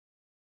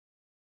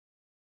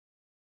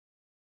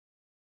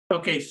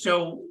Okay,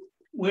 so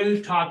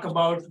we'll start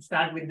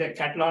with the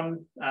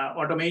Katalon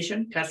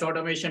automation, test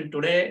automation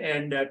today,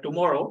 and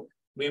tomorrow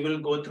we will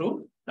go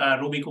through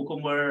Ruby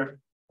Cucumber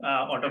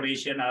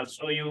automation. I'll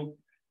show you.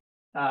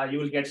 You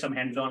will get some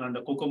hands-on on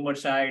the Cucumber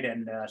side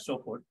and so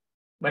forth.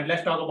 But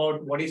let's talk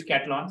about what is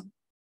Katalon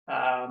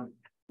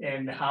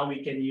and how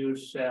we can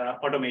use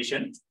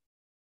automation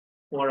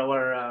for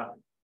our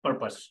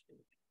purpose.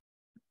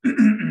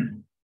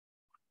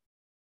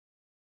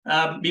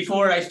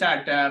 Before I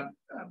start,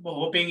 I'm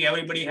hoping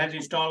everybody has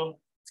installed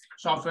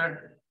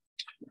software,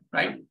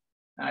 right?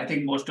 I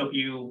think most of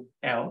you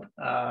have.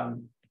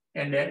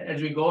 And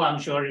as we go, I'm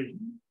sure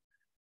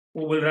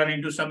we will run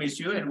into some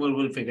issue and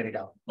we'll figure it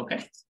out,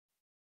 okay?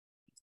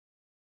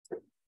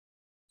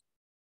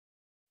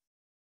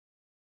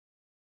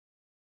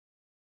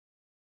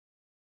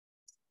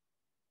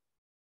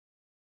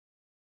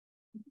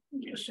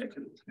 Just a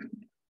second.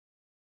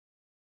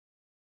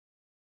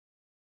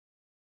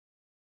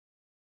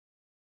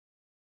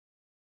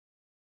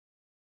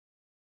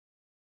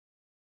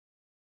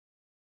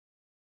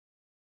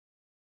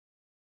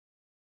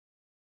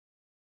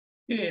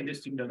 Okay, this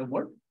thing doesn't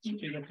work.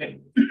 Okay.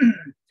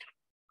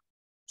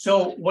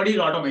 So what is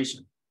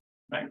automation,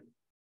 right?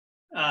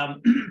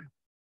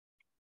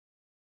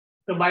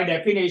 So by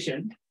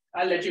definition,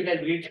 I'll let you guys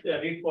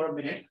read for a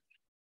minute.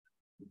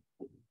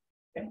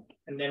 Okay,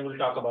 and then we'll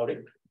talk about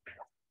it.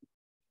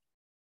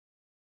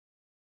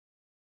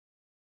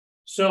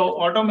 So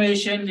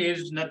automation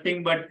is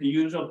nothing but the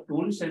use of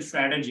tools and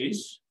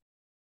strategies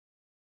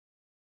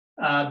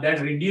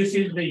that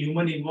reduces the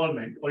human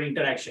involvement or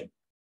interaction.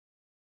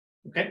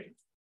 Okay,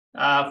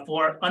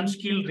 for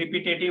unskilled,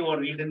 repetitive, or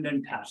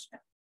redundant tasks.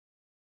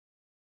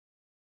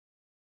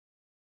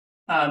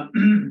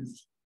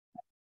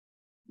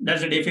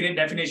 Does the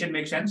definition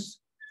make sense?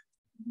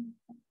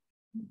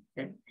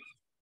 Okay.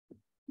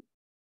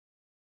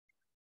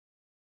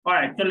 All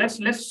right. So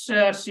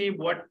let's see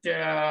what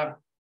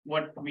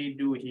we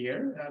do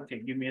here. Okay,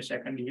 give me a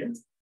second here.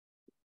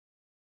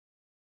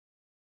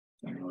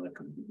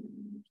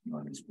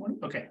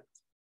 Okay.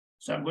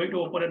 So I'm going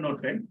to open a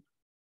notepad.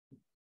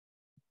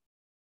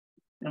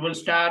 And we'll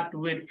start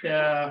with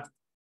our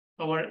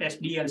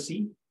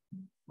SDLC.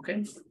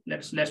 Okay,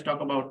 let's talk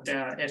about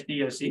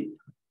SDLC.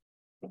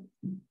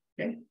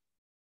 Okay,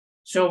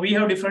 so we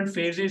have different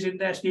phases in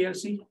the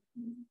SDLC.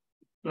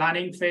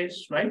 Planning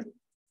phase, right?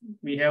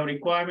 We have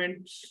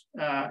requirements /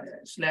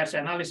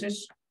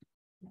 analysis.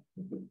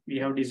 We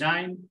have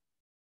design.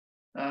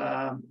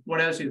 What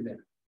else is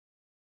there?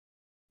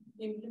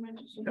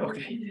 Implementation.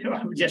 Okay,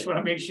 just want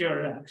to make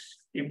sure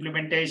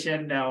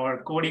implementation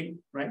or coding,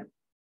 right?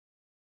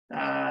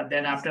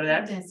 Then after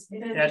that,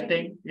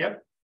 testing.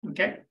 Yep.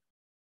 Okay.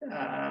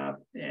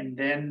 And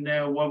then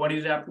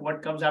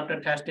what comes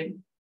after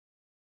testing?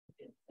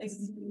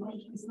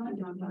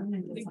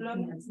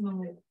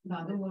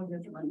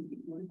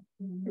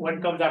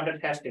 What comes after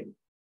testing?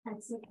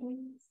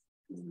 Acceptance.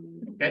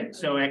 Okay,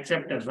 so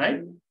acceptance,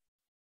 right?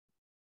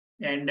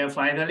 And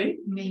finally,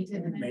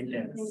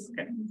 maintenance.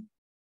 Okay.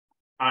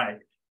 All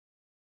right.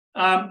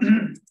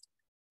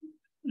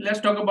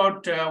 Let's talk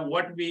about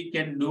what we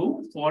can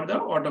do for the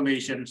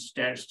automation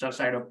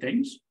side of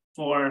things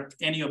for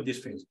any of these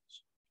phases.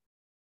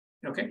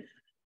 Okay,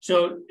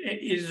 so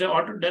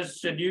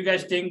do you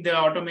guys think the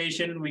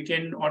automation, we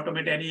can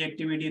automate any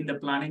activity in the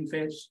planning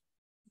phase?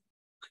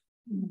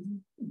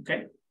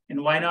 Okay,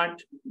 and why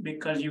not?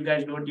 Because you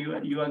guys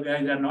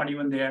guys are not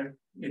even there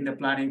in the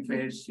planning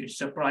phase.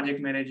 It's a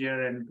project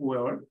manager and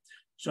whoever.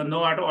 So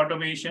no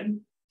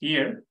automation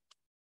here.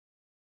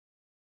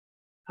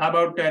 How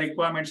about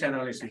requirements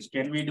analysis?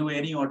 Can we do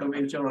any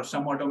automation or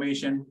some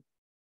automation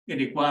in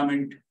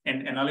requirement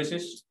and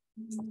analysis?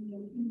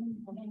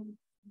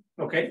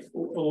 Okay,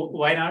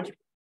 why not?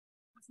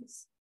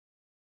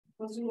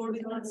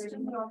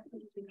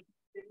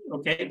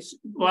 Okay,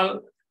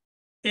 well,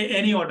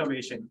 any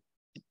automation.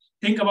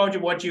 Think about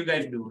what you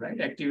guys do, right?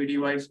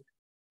 Activity-wise.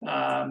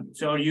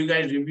 So you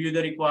guys review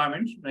the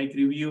requirements, like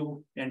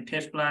review and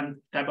test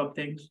plan type of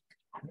things.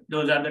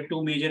 Those are the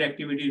two major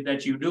activities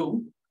that you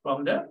do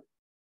from the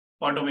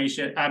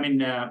automation,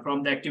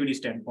 from the activity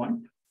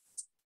standpoint.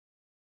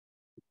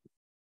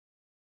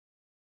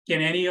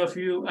 Can any of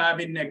you,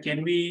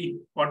 can we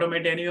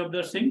automate any of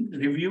those things?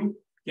 Review,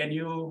 can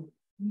you?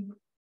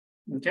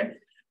 Okay,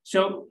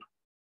 so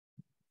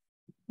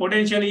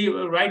potentially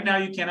right now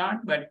you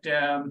cannot, but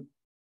there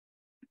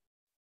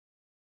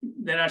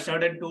are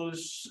certain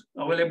tools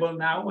available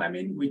now,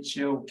 which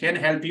can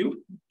help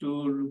you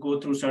to go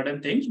through certain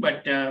things,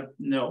 but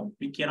no,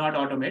 we cannot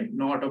automate,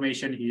 no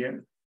automation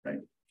here, right?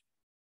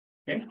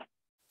 Okay.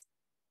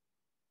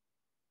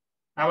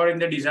 How about in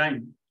the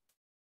design?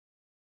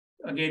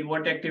 Again,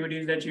 what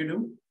activities that you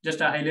do?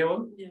 Just a high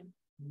level? Yeah.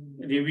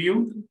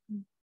 Review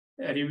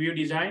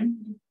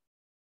design,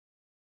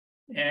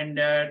 and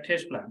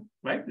test plan,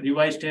 right?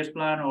 Revise test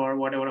plan or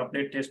whatever,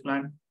 update test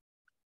plan.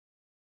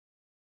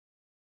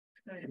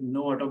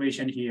 No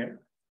automation here.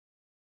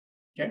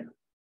 Okay.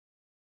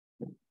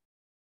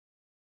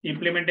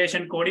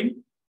 Implementation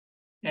coding.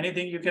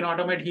 Anything you can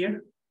automate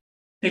here?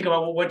 Think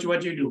about what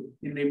you do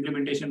in the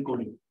implementation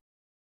coding.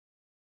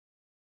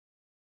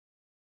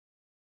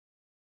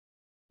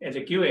 As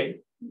a QA,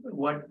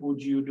 what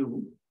would you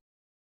do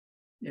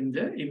in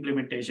the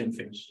implementation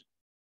phase?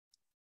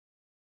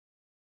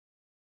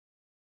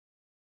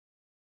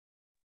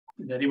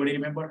 Does anybody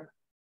remember?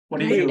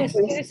 What is your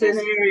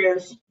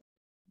scenarios?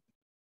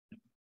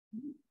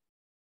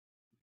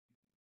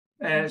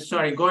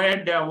 Sorry, go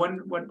ahead.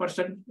 One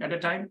person at a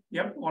time.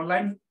 Yep,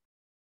 online.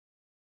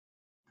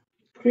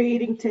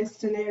 Creating test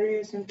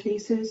scenarios and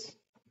cases.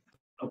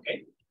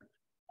 Okay.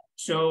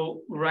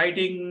 So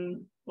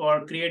writing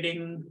or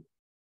creating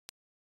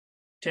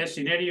test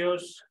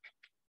scenarios,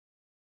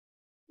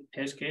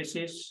 test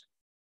cases.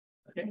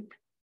 Okay.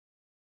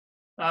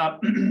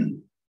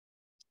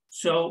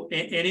 So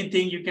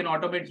anything you can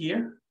automate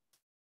here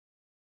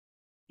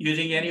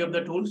using any of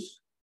the tools?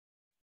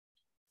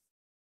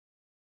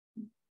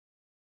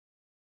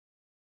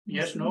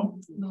 Yes, no?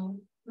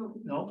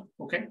 No.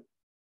 Okay.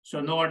 So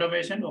no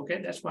automation.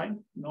 Okay, that's fine.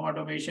 No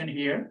automation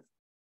here.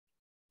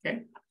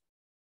 Okay.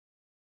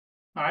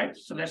 All right.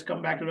 So let's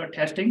come back to the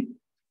testing.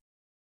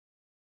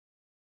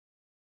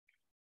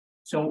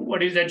 So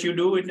what is that you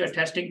do in the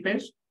testing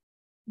phase?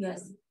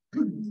 Yes.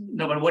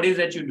 No, but what is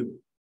that you do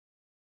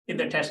in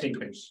the testing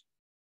phase?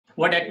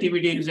 What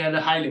activities at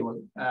a high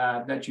level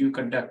that you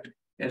conduct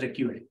as a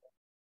QA?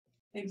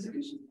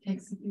 Execution.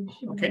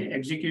 Okay,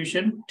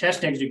 execution,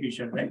 test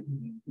execution, right?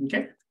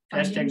 Okay,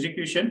 test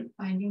execution.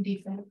 Finding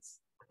defects.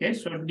 Okay,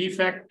 so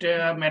defect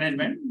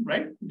management,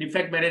 right?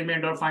 Defect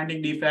management or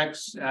finding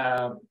defects,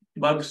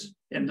 bugs,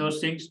 and those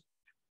things.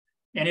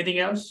 Anything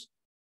else?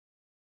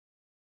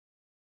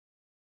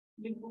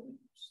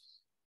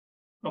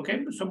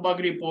 Okay, so bug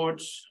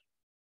reports,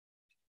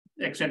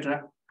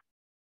 etc.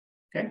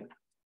 Okay.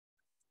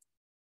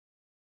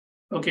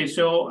 Okay,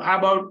 so how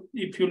about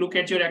if you look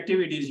at your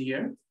activities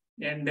here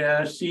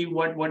and see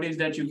what is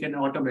that you can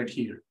automate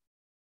here?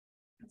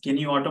 Can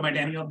you automate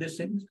any of these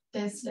things?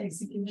 Test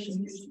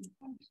executions.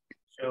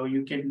 So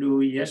you can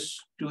do yes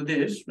to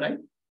this, right?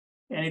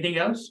 Anything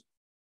else?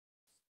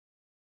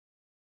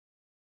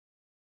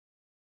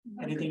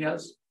 Anything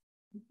else?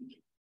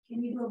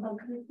 Can you do a bug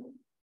report?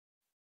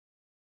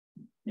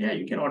 Yeah,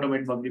 you can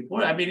automate bug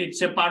report. I mean,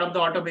 it's a part of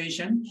the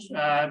automation.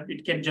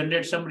 It can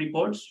generate some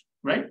reports,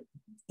 right?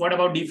 What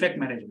about defect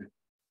management?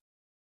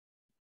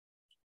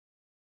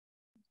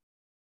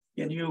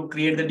 Can you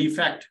create the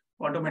defect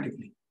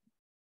automatically?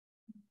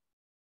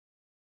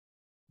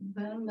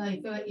 Well,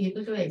 if you're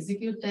able to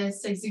execute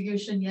test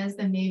execution, yes,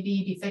 then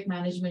maybe defect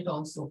management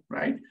also.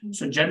 Right.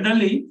 So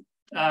generally,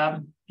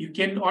 you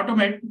can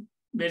automate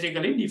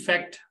basically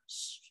defect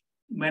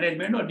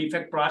management or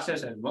defect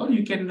process as well.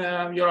 You can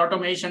your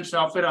automation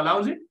software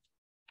allows it.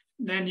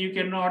 Then you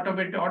can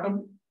automate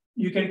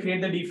you can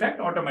create the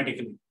defect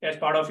automatically as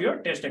part of your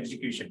test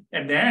execution.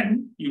 And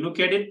then you look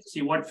at it,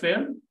 see what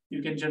failed,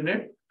 you can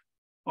generate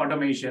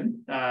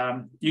automation.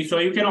 So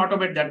you can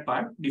automate that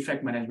part,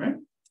 defect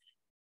management.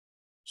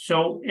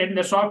 So in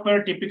the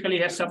software typically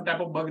has some type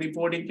of bug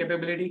reporting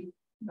capability.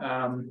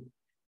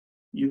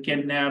 You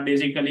can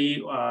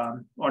basically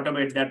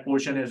automate that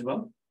portion as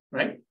well,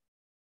 right?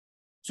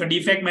 So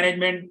defect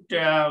management,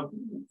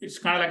 it's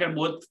kind of like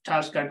both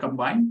tasks are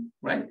combined,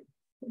 right?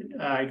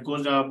 It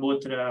goes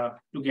both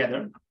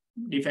together,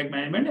 defect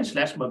management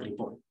and / bug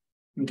report.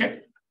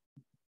 Okay.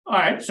 All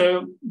right.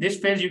 So this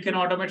phase, you can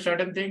automate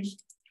certain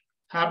things.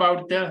 How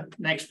about the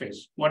next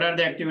phase? What are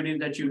the activities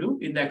that you do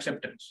in the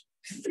acceptance?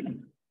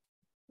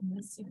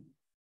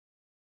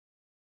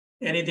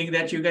 Anything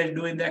that you guys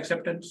do in the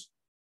acceptance?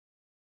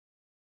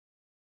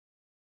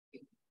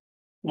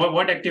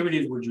 What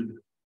activities would you do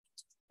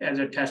as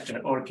a tester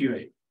or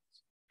QA?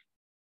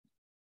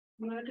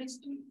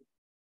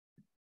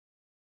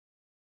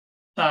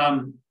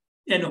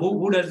 And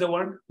who does the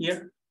work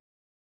here?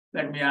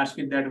 Let me ask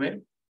it that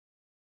way.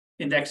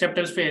 In the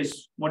acceptance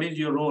phase, what is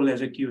your role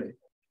as a QA?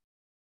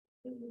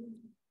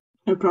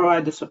 And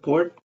provide the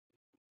support.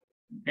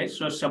 Okay,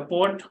 so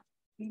support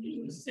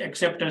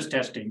acceptance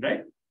testing,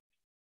 right?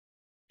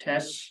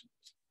 Tests.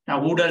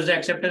 Now, who does the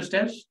acceptance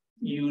test?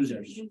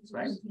 Users,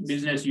 right?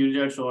 Business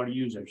users or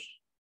users.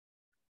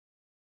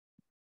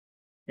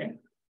 Okay.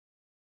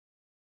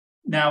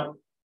 Now,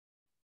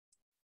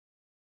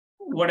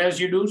 what else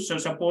you do? So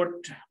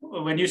support,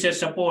 when you say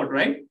support,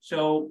 right?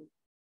 So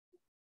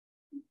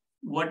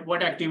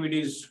what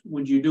activities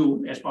would you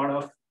do as part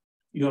of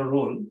your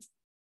role?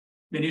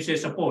 When you say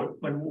support,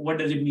 but what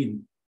does it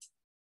mean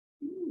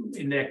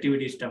in the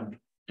activities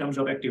terms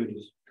of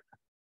activities?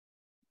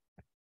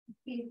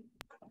 If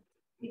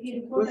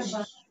you report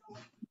about,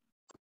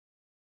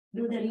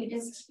 do the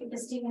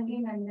retesting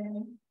again and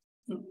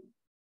then.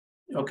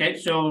 Okay,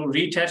 so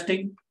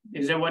retesting,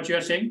 is that what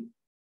you're saying?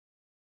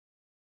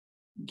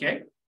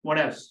 Okay, what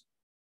else?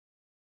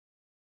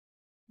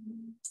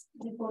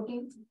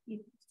 Reporting,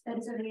 if there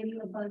is a really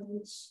a bug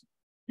which.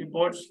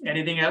 Reports,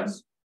 anything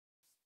else?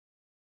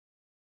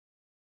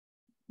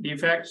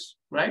 Defects,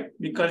 right?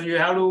 Because you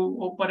have to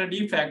open a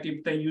defect.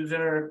 If the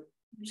user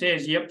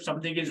says, yep,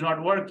 something is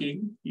not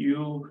working,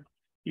 you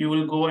you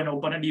will go and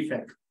open a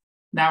defect.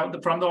 Now,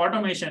 from the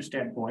automation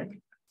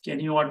standpoint, can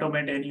you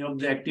automate any of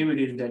the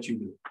activities that you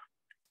do?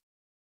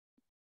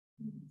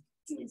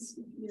 Yes.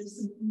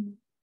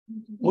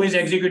 Who is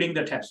executing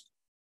the test?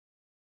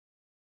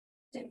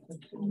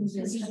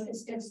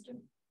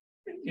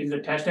 Is the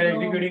tester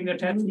executing the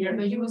test here?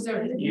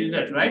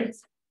 User, right?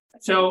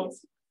 So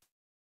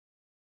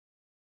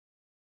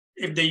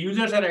if the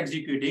users are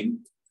executing,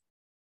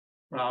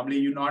 probably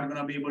you're not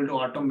going to be able to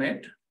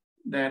automate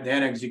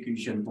their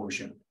execution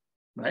portion,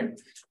 right?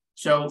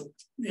 So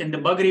in the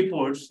bug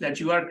reports that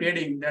you are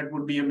creating, that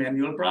would be a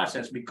manual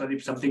process, because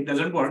if something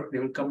doesn't work, they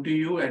will come to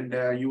you and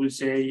you will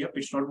say, yep,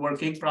 it's not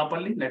working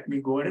properly. Let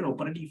me go ahead and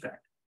open a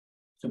defect.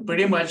 So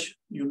pretty much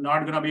you're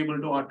not going to be able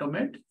to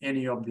automate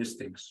any of these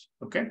things,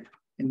 okay,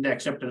 in the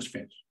acceptance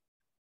phase.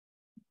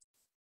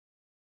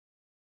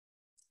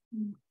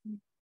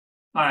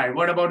 All right,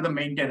 what about the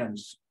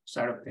maintenance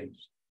side of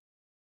things?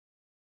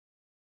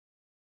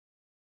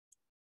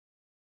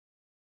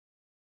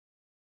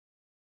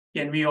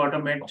 Can we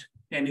automate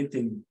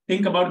anything?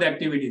 Think about the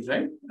activities,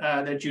 right,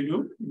 that you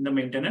do in the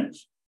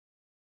maintenance.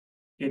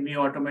 Can we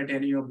automate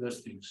any of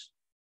those things?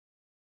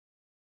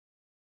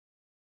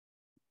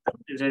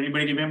 Does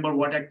anybody remember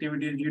what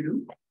activities you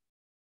do?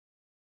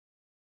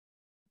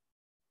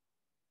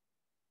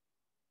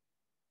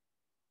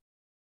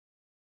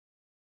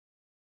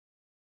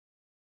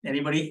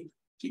 Anybody?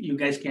 You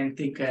guys can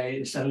think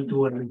it's a little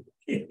too early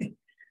in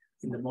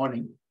the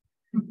morning.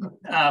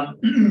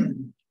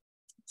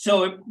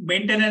 So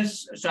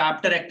maintenance, so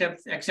after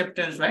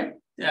acceptance, right?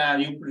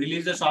 You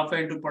release the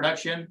software into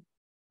production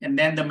and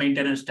then the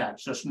maintenance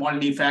starts. So small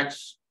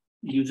defects,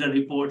 user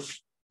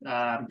reports,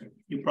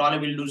 you probably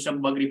will do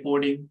some bug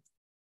reporting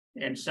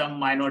and some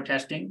minor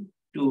testing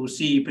to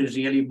see if it's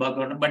really bug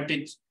or not. But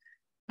it's,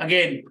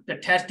 again, the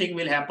testing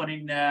will happen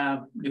in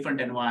a different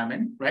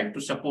environment, right?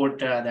 To support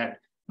that.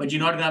 But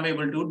you're not gonna be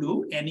able to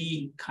do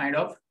any kind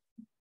of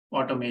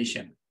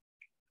automation,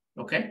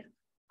 okay?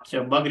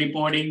 So bug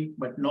reporting,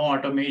 but no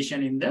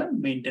automation in the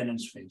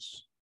maintenance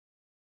phase.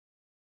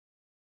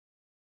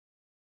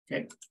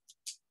 Okay.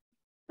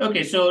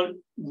 Okay, so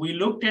we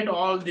looked at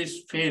all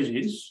these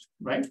phases,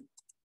 right?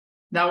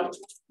 Now,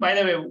 by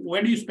the way,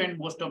 where do you spend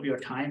most of your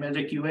time as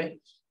a QA?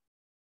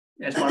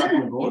 As part of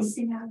your role,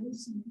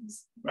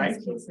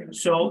 right?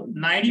 So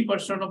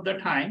 90% of the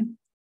time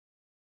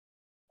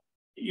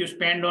you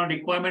spend on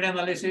requirement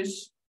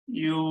analysis,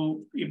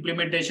 you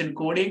implementation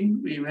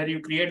coding, where you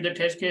create the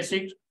test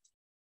cases,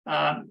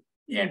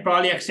 and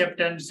probably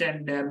acceptance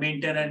and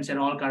maintenance and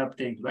all kind of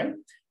things, right?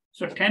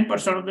 So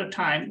 10% of the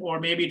time, or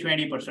maybe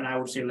 20%, I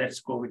would say, let's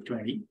go with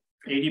 20,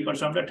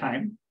 80% of the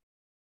time,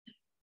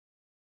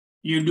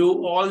 you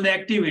do all the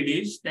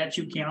activities that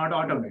you cannot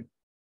automate,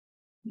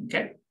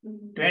 okay?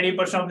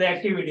 20% of the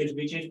activities,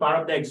 which is part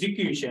of the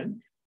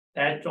execution,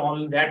 that's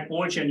all, that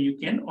portion you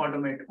can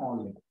automate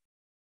only,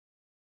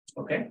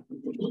 okay?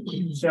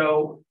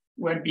 So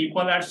when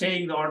people are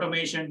saying the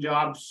automation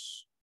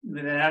jobs,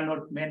 there are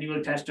not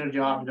manual tester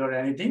jobs or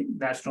anything,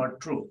 that's not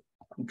true,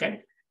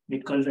 okay?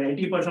 Because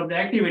 80% of the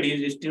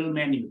activities is still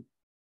manual.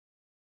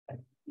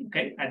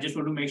 Okay, I just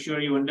want to make sure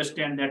you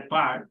understand that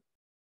part.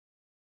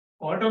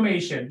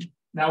 Automation,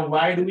 now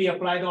why do we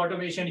apply the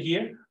automation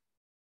here?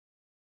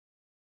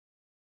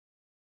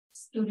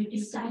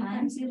 It's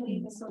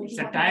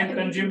a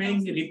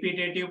time-consuming,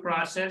 repetitive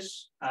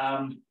process.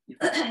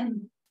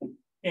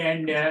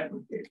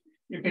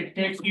 If it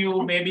takes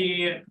you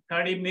maybe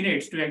 30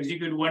 minutes to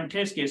execute one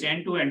test case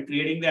end-to-end,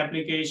 creating the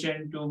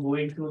application to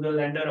going through the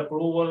lender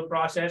approval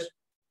process,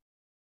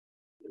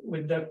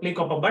 with the click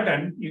of a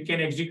button, you can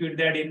execute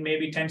that in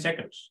maybe 10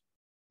 seconds.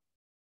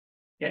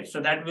 Okay,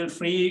 so that will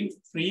free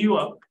you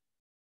up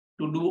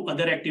to do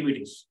other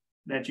activities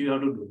that you have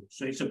to do.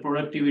 So it's a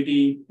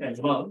productivity as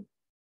well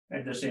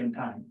at the same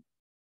time.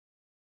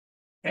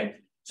 Okay,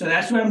 so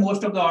that's where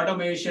most of the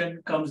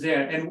automation comes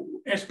there. And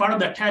as part of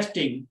the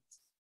testing,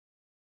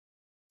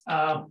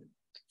 so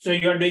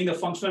you are doing the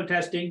functional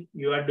testing,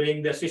 you are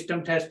doing the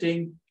system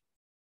testing.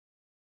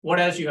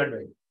 What else you are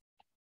doing?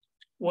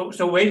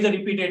 So where is the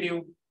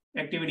repetitive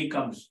activity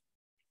comes?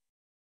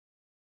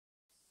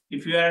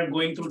 If you are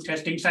going through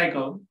testing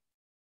cycle,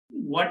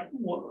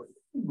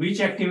 which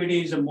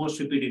activity is the most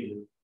repetitive?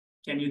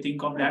 Can you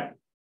think of that?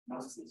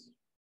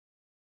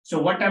 So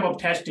what type of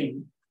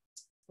testing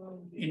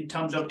in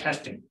terms of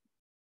testing?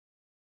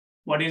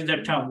 What is the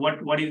term?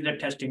 What is the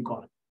testing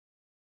called?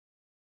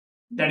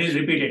 That is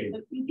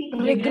repetitive.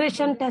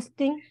 Regression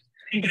testing.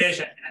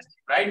 Regression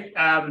testing, right?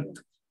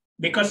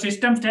 Because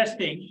systems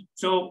testing,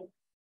 so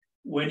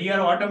when you are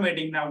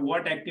automating now,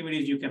 what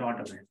activities you can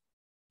automate?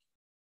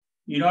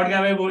 You're not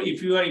gonna be able,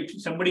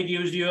 if somebody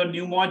gives you a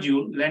new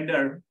module,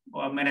 lender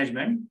or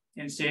management,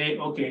 and say,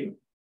 okay,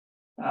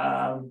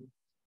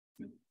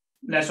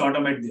 let's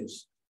automate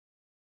this.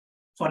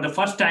 For the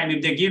first time,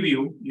 if they give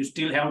you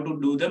still have to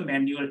do the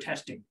manual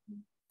testing.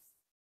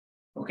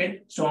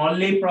 Okay, so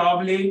only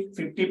probably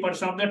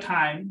 50% of the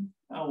time,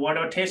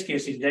 whatever test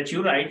cases that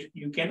you write,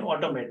 you can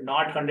automate,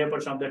 not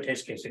 100% of the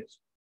test cases.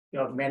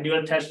 your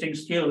manual testing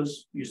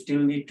skills, you still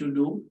need to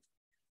do.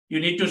 You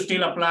need to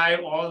still apply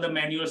all the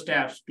manual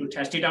steps to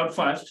test it out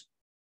first.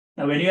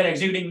 Now, when you are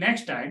executing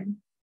next time,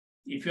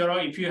 if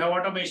you have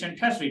automation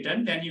test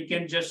written, then you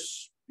can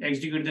just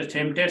execute the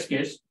same test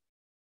case,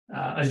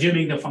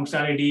 assuming the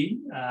functionality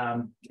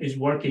is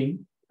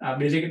working.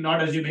 Basically,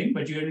 not assuming,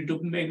 but you need to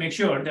make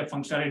sure that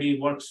functionality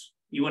works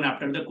even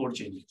after the code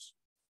changes.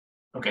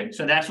 Okay,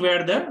 so that's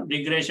where the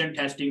regression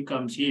testing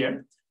comes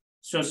here.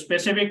 So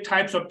specific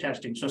types of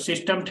testing. So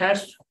system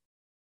test,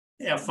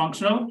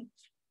 functional,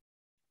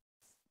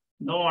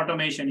 no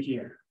automation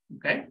here.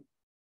 Okay,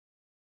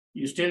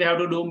 you still have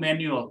to do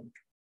manual,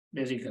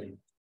 basically.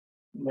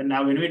 But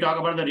now when we talk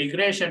about the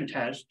regression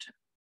test,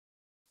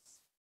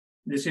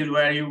 this is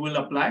where you will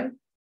apply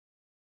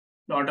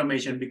the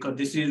automation, because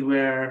this is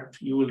where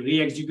you will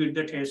re-execute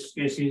the test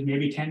cases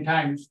maybe 10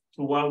 times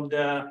throughout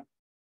the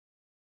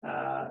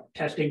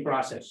testing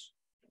process.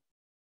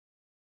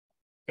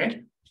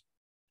 Okay.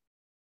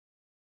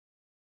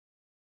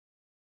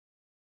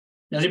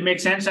 Does it make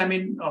sense? I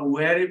mean,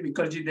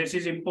 because this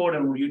is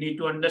important, you need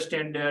to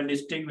understand the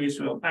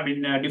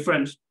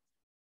difference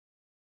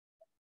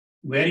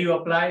where you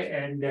apply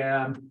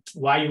and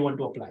why you want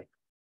to apply.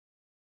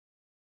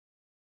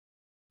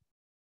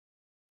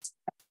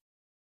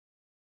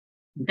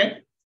 Okay.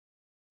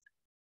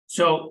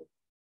 So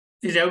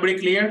is everybody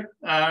clear?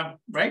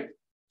 Right.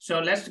 So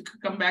let's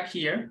come back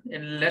here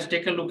and let's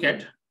take a look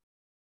at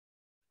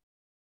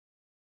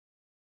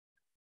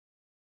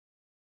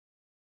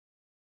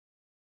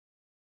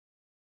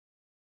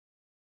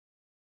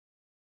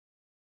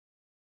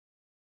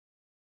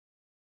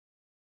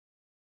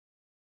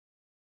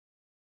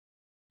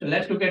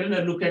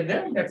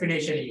the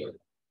definition here.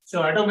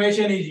 So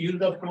automation is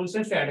use of tools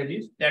and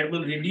strategies that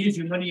will reduce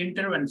human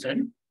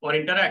intervention or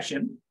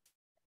interaction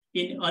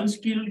in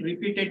unskilled,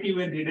 repetitive,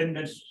 and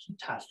redundant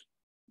tasks.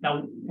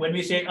 Now, when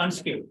we say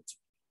unskilled,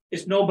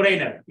 it's no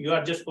brainer. You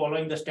are just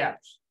following the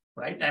steps,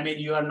 right? I mean,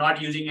 you are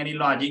not using any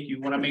logic.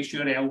 You want to make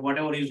sure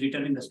whatever is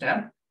written in the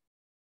step,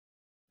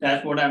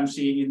 that's what I'm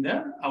seeing in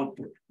the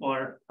output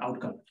or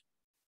outcome.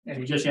 And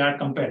you just are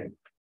comparing.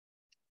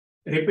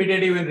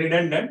 Repetitive and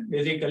redundant,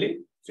 basically.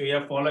 So you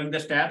are following the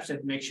steps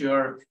and make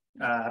sure,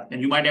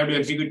 and you might have to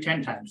execute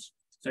 10 times.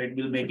 So it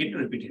will make it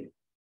repetitive.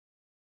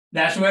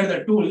 That's where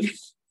the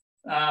tools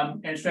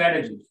and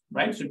strategies,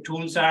 right? So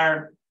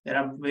there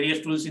are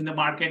various tools in the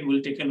market.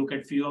 We'll take a look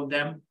at a few of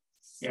them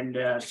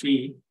and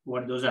see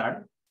what those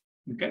are.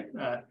 Okay.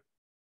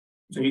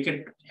 So you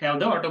can have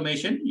the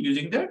automation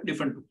using the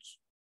different tools.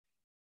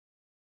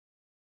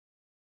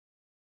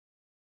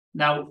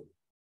 Now,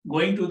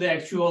 going to the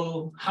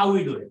actual, how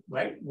we do it,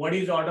 right? What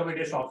is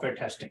automated software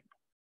testing?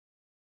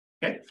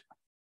 Okay.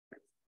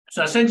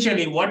 So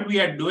essentially what we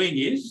are doing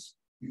is,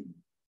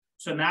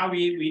 so now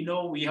we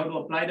know we have to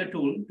apply the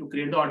tool to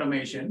create the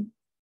automation.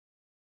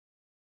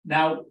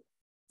 Now,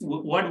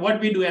 what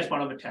we do as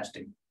part of the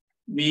testing,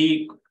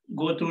 we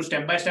go through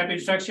step-by-step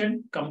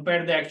instruction,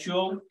 compare the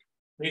actual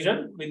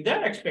result with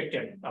the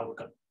expected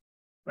outcome,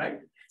 right?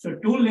 So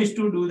tool needs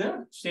to do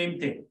the same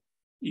thing.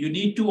 You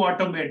need to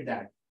automate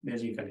that,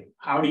 basically.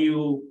 How do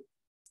you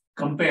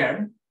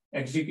compare,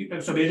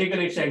 execute? So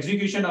basically it's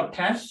execution of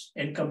tests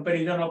and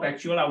comparison of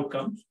actual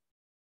outcomes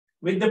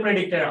with the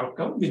predicted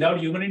outcome without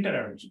human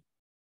intervention.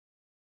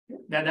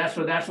 That's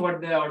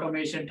what the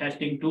automation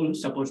testing tool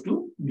is supposed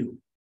to do.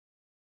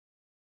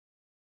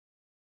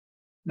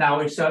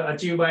 Now it's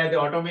achieved by the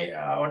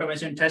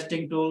automation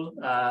testing tool.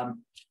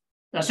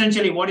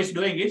 Essentially what it's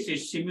doing is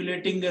it's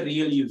simulating the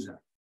real user.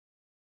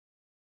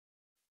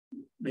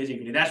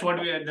 Basically, that's what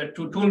the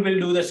tool will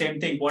do the same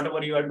thing,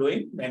 whatever you are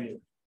doing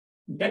manually.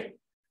 Okay.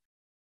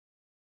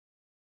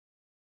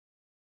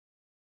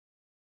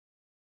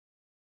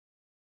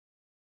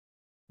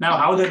 Now,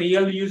 how the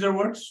real user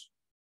works,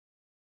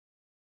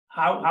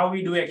 how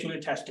we do actually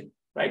testing,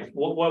 right?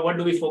 What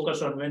do we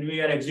focus on when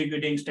we are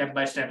executing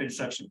step-by-step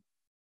instruction?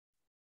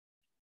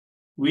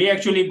 We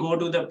actually go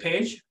to the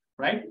page,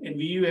 right? And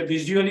we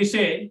visually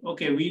say,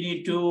 okay, we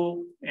need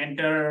to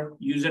enter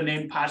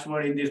username,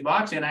 password in this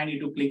box, and I need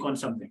to click on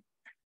something.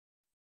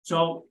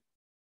 So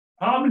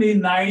probably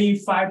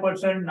 95%,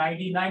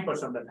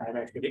 99% of the time,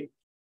 actually,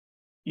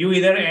 you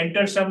either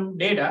enter some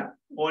data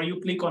or you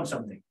click on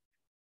something.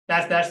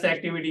 That's the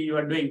activity you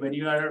are doing when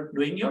you are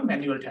doing your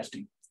manual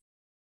testing.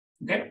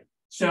 Okay,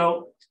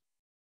 so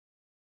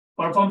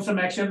perform some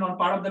action on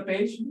part of the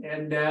page,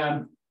 and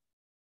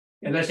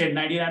as I said,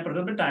 99%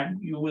 of the time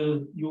you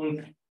will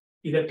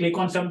either click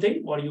on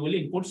something or you will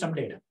input some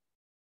data,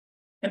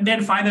 and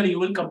then finally you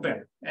will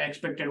compare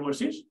expected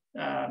versus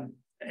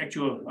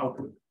actual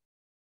output.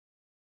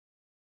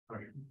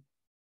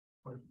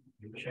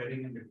 You're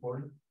sharing and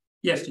recording?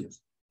 Yes, yes.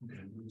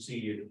 Okay, you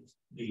see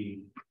the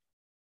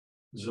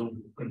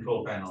Zoom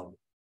control panel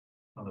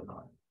on the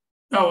top.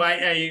 Oh,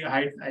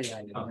 I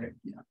Okay.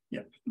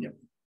 Yeah.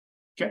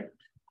 Okay.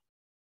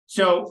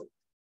 So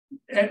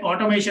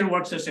automation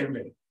works the same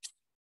way.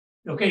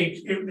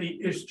 Okay,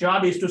 its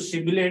job is to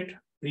simulate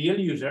real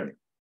user.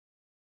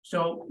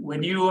 So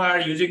when you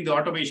are using the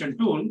automation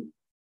tool,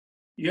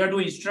 you have to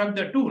instruct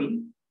the tool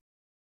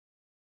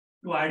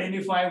to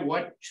identify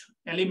what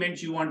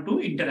elements you want to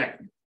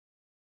interact with.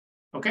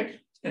 Okay,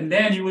 and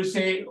then you will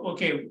say,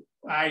 okay,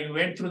 I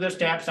went through the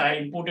steps, I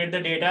inputted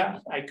the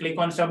data, I click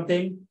on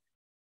something.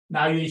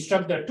 Now you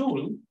instruct the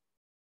tool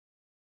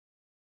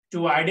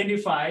to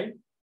identify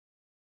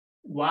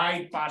why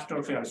it passed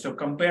or failed. So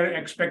compare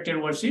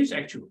expected versus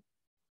actual.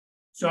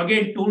 So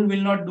again, tool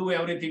will not do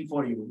everything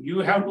for you. You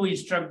have to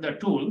instruct the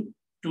tool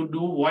to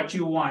do what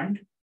you want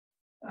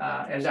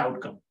as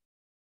outcome.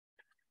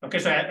 Okay,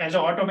 so as an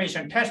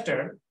automation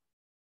tester,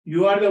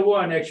 you are the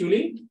one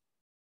actually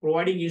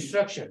providing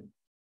instruction.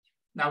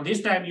 Now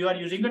this time you are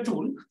using a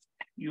tool,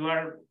 you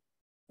are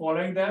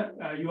following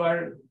you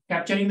are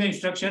capturing the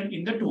instruction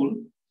in the tool,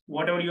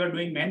 whatever you are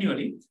doing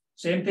manually,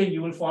 same thing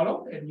you will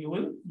follow and you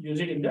will use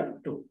it in the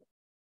tool.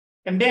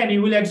 And then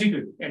you will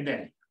execute. And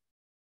then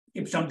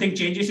if something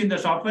changes in the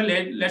software,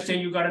 let's say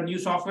you got a new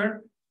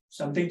software,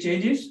 something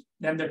changes,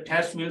 then the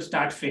test will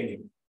start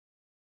failing.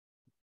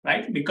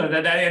 Right? Because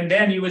and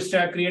then you will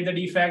start create the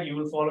defect, you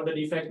will follow the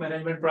defect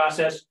management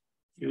process,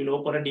 you will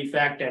open a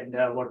defect and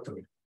work through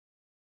it.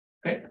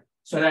 Okay.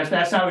 So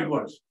that's how it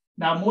works.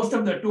 Now, most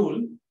of the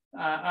tools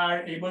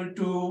are able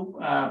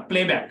to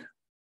playback.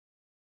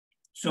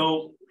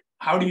 So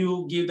how do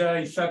you give the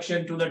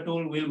instruction to the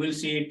tool? We'll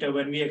see it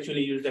when we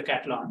actually use the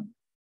Katalon.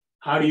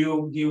 How do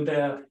you give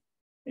the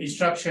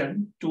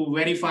instruction to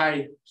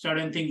verify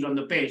certain things on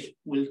the page?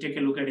 We'll take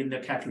a look at in the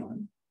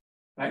Katalon.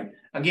 Right?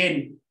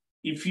 Again,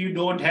 if you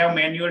don't have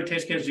manual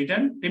test case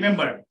written,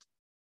 remember,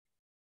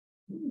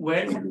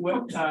 what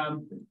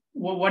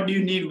do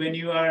you need when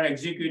you are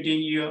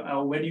executing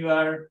when you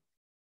are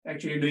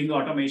actually doing the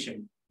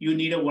automation? You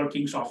need a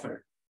working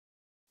software.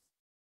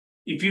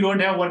 If you don't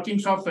have working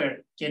software,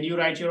 can you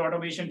write your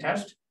automation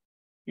test?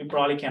 You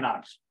probably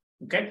cannot.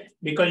 Okay,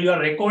 because you are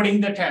recording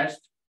the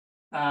test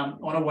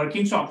on a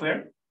working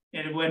software,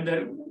 and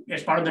when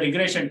as part of the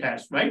regression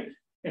test, right?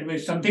 And when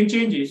something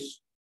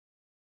changes,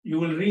 you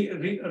will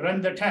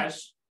run the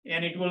test,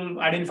 and it will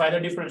identify the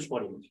difference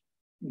for you.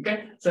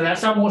 Okay, so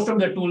that's how most of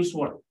the tools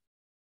work.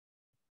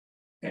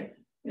 Okay,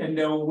 and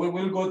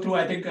we'll go through,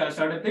 I think, a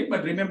certain thing,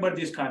 but remember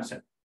this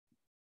concept.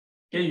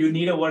 Okay, you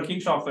need a working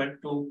software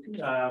to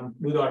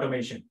do the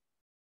automation.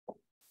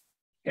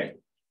 Okay.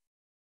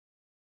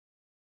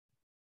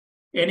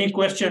 Any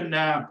question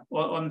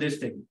on this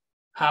thing?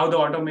 How the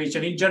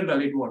automation in general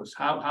it works?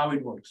 How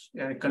it works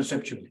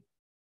conceptually?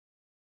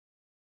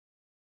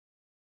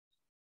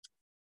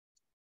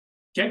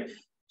 Okay,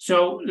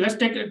 so let's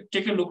take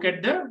a look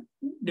at the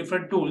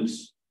different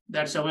tools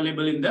that's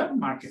available in the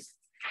market.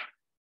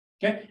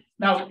 Okay,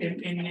 now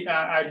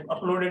I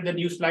uploaded the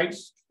new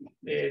slides,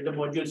 the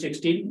module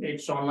 16,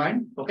 it's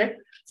online. Okay,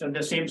 so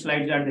the same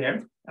slides are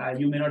there.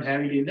 You may not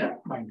have it in the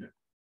binder.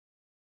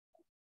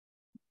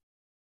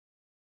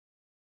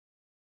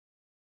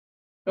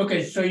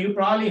 Okay, so you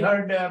probably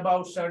heard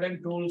about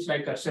certain tools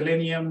like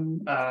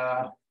Selenium,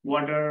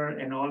 water,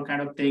 and all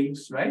kind of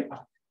things, right?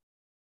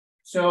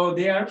 So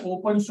they are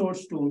open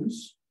source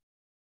tools.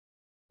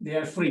 They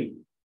are free,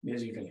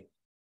 basically.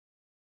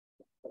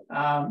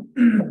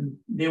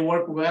 They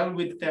work well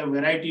with a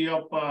variety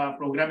of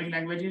programming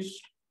languages.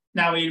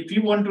 Now, if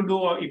you want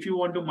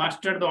to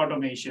master the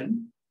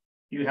automation,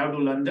 you have to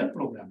learn the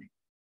programming.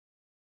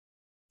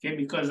 Okay,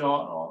 because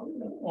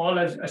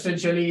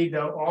essentially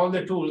all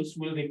the tools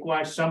will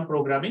require some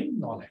programming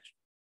knowledge.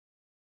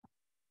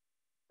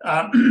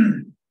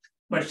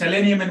 But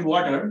Selenium and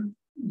Water,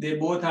 they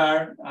both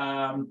are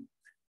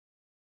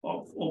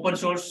open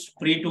source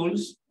free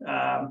tools,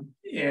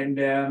 and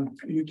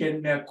you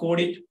can code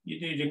it.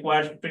 It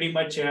requires pretty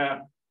much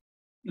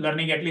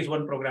learning at least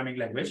one programming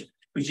language,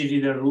 which is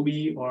either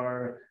Ruby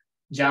or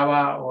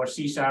Java or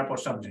C# or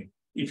something,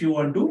 if you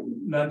want to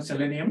learn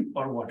Selenium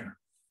or Water.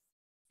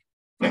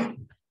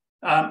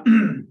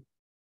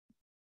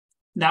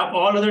 Now,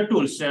 all other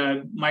tools,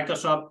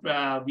 Microsoft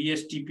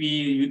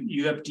VSTP,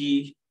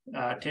 UFT,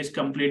 Test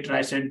Complete,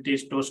 Ryzen,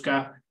 Test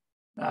Tosca,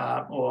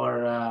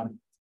 or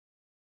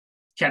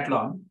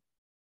Katalon,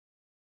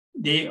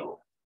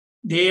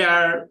 they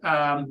are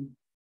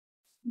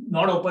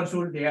not open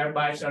source. They are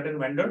by certain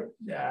vendor.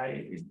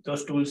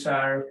 Those tools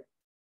are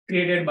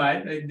created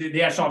by,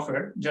 they are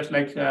software, just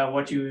like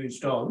what you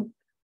install,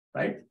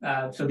 right?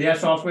 So they are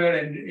software,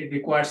 and it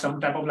requires some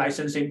type of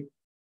licensing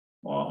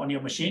on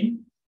your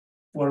machine.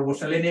 For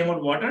Selenium or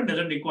Water,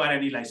 doesn't require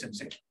any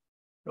licensing.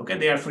 Okay,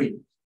 they are free.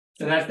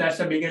 So that's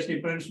the biggest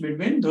difference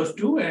between those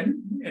two and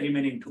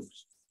remaining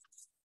tools.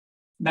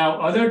 Now,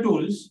 other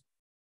tools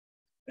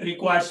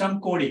require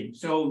some coding.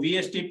 So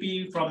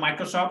VSTP from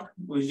Microsoft,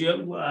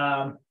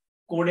 Visual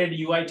Coded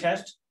UI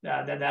Test,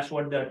 that's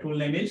what the tool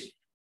name is.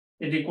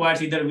 It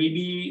requires either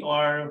VB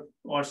or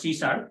C#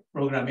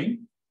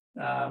 programming.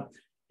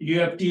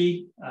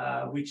 UFT,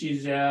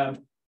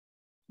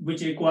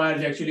 which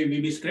requires actually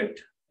VB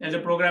script as a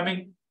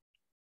programming.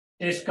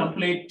 Test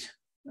Complete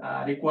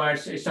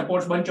it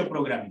supports bunch of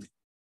programming.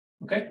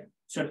 Okay,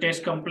 so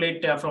Test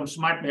Complete from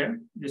Smartware,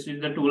 this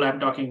is the tool I'm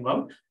talking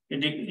about.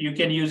 You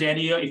can use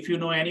any, if you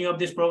know any of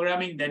this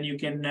programming, then you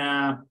can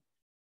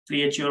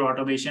create your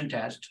automation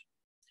test.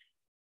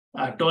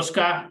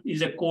 Tosca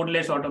is a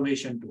codeless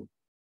automation tool.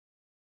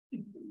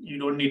 You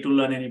don't need to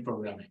learn any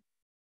programming,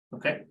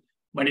 okay?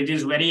 But it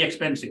is very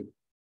expensive.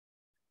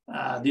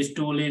 This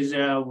tool is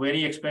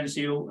very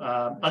expensive.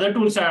 Other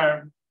tools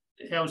have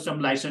some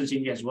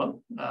licensing as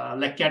well,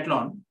 like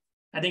Katalon.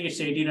 I think it's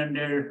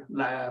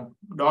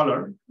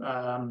 $1,800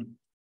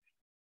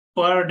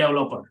 per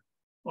developer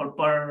or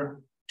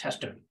per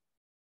tester.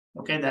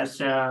 Okay,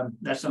 that's a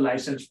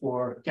license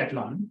for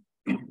Katalon.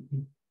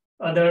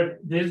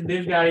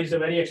 This guy is a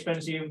very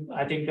expensive.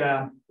 I think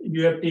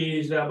UFT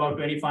is about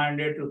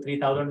 $2,500 to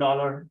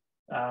 $3,000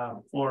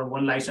 for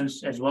one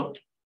license as well.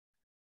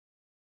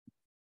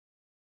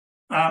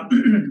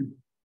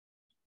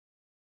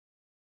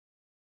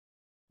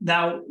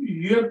 Now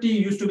UFT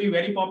used to be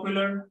very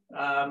popular.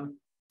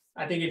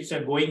 I think it's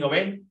going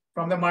away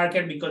from the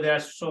market because there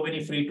are so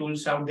many free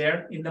tools out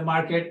there in the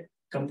market.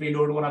 Company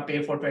don't want to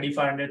pay for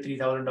 $2,500,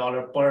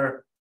 $3,000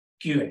 per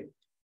QA.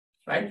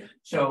 Right,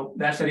 so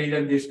that's the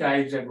reason these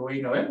guys are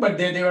going away. But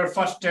they were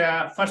first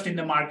in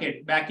the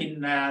market back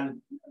in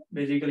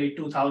basically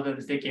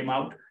 2000s. They came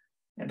out,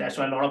 and that's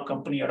why a lot of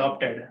company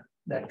adopted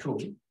that tool.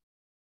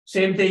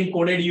 Same thing,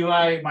 coded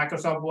UI,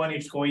 Microsoft One.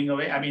 It's going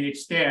away. I mean,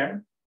 it's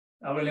there,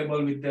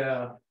 available with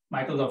the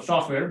Microsoft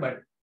software,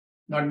 but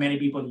not many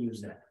people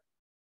use that.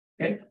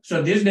 Okay,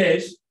 so these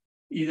days,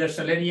 either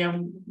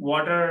Selenium,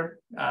 Water,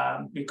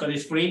 because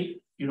it's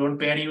free, you don't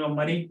pay any more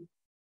money,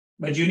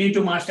 but you need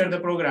to master the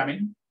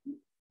programming.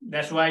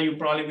 That's why you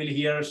probably will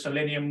hear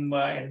Selenium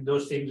and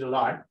those things a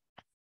lot.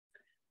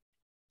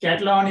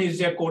 Katalon is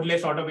a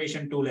codeless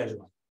automation tool as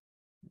well.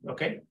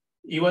 Okay,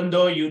 even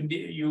though it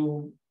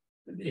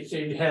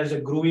has a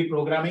Groovy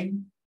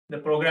programming, the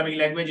programming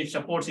language it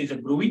supports is a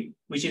Groovy,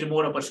 which is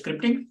more of a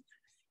scripting,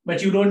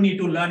 but you don't need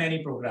to learn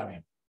any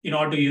programming in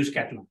order to use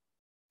Katalon.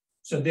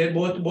 So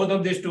both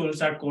of these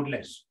tools are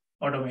codeless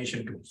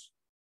automation tools.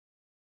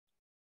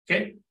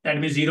 Okay, that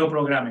means zero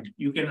programming.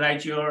 You can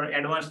write your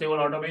advanced level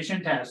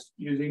automation test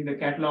using the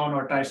Katalon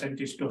or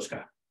Tricentis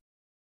Tosca.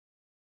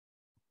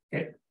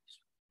 Okay,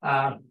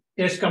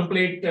 test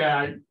complete.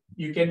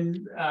 You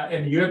can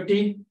in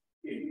UFT,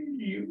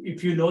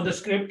 if you know the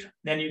script,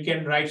 then you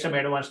can write some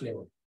advanced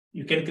level.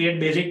 You can create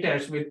basic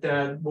tests with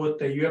both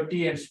the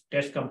UFT and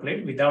test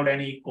complete without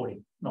any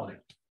coding knowledge.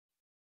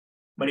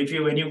 But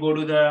when you go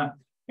to the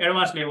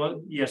advanced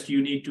level, yes,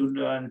 you need to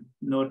learn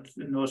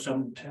know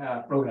some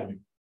programming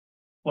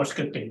or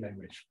scripting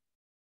language.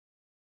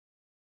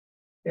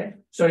 Okay,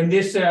 so in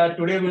this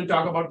today we'll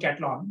talk about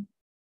Katalon,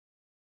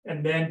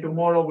 and then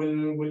tomorrow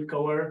we'll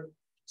cover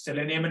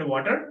Selenium and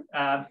Water.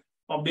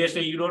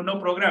 Obviously, you don't know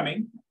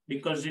programming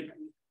because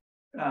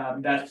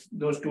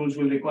those tools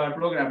will require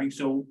programming.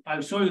 So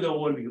I'll show you the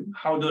overview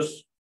how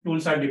those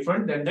tools are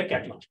different than the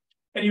Katalon,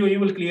 and you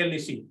will clearly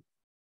see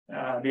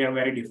they are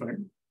very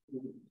different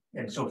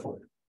and so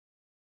forth.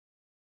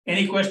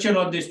 Any question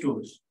on these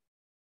tools?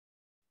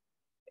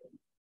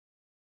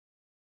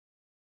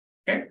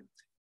 Okay.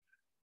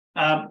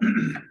 All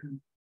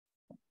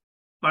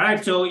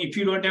right. So if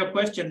you don't have a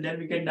question, then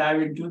we can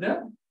dive into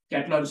the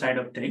Katalon side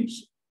of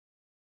things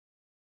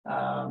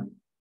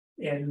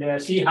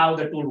and see how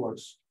the tool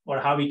works or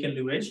how we can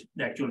leverage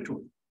the actual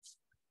tool.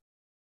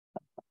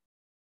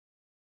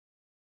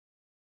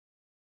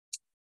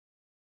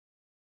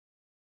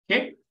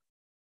 Okay.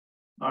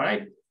 All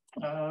right.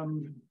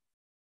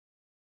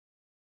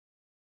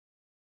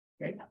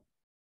 Okay.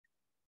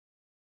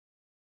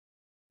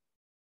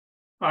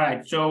 All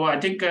right, so I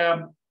think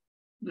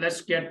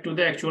let's get to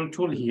the actual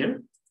tool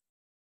here.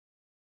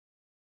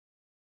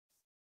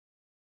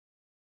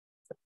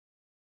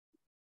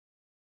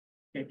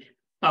 Okay.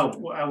 Oh,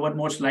 one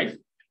more slide.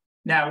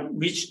 Now,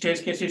 which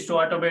test cases to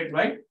automate,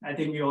 right? I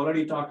think we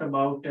already talked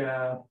about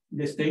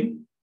this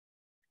thing.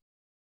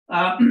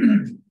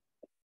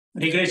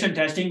 Regression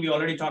testing, we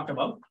already talked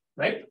about,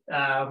 right?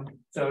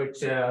 So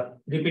it's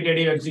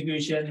repetitive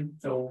execution,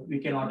 so we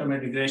can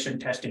automate regression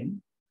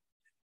testing.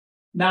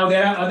 Now,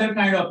 there are other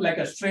kind of like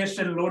a stress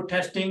and load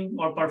testing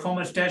or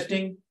performance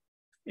testing.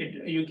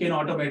 You can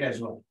automate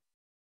as well.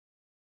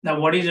 Now,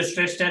 what is a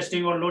stress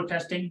testing or load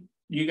testing?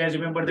 Do you guys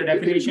remember the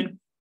definition?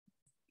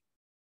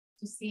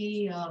 To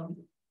see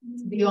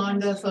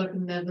beyond a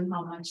certain level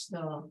how much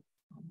the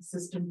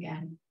system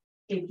can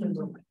take the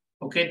load.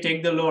 Okay,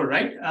 take the load,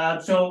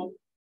 right? So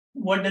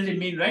what does it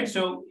mean, right?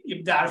 So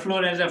if the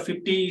Airflow has a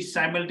 50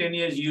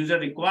 simultaneous user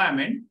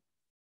requirement,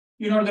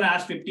 you're not going to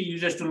ask 50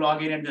 users to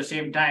log in at the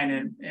same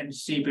time and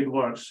see if it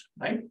works,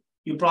 right?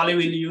 You probably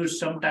will use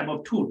some type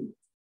of tool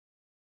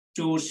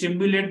to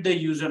simulate the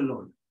user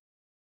load.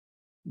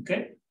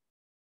 Okay.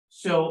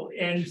 So,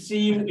 and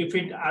see if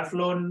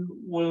Airflow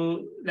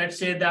will, let's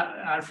say the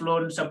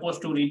Airflow is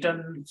supposed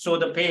to show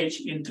the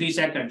page in 3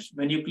 seconds.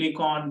 When you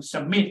click on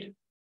submit,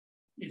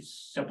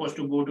 it's supposed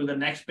to go to the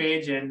next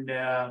page and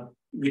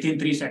within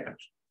 3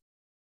 seconds.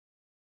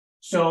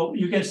 So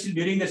you can see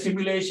during the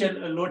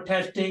simulation, load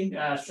testing,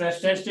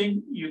 stress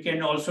testing, you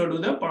can also do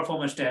the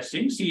performance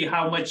testing, see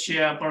how much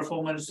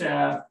performance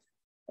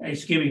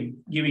it's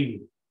giving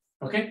you.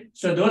 Okay,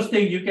 so those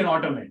things you can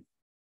automate,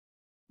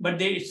 but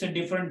it's a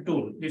different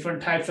tool.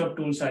 Different types of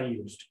tools are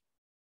used,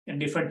 and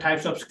different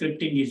types of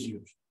scripting is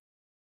used.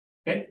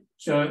 Okay,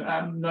 so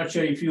I'm not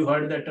sure if you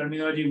heard the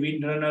terminology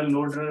wind runner,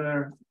 load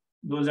runner.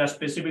 Those are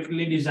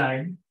specifically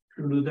designed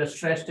to do the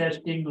stress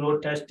testing,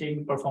 load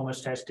testing,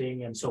 performance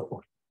testing, and so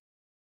forth.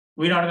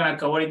 We're not going to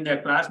cover in the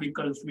class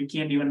because we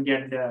can't even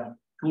get the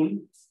tool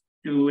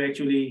to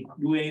actually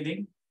do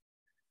anything.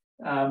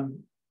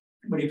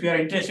 But if you are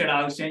interested,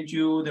 I'll send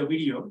you the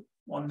video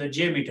on the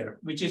JMeter,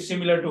 which is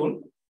similar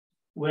tool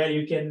where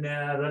you can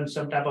run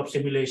some type of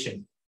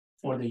simulation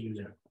for the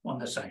user on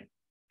the side.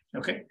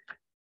 Okay.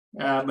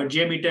 But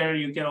JMeter,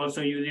 you can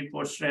also use it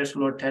for stress,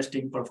 load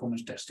testing,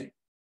 performance testing.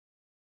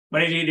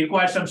 But it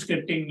requires some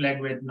scripting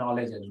language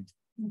knowledge as well.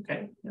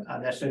 Okay.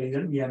 That's the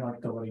reason we are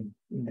not covering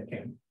in the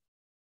camp.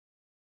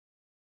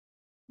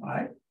 All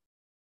right.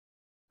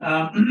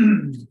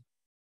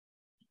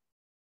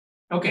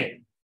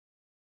 Okay.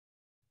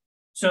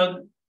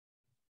 So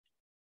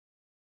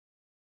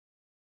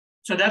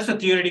that's the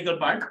theoretical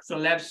part. So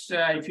let's,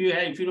 if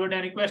you don't have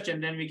any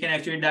question, then we can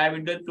actually dive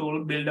into the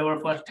tool, build our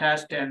first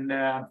test, and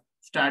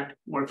start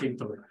working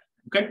through it.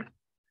 Okay.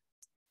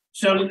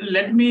 So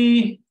let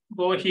me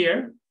go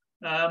here.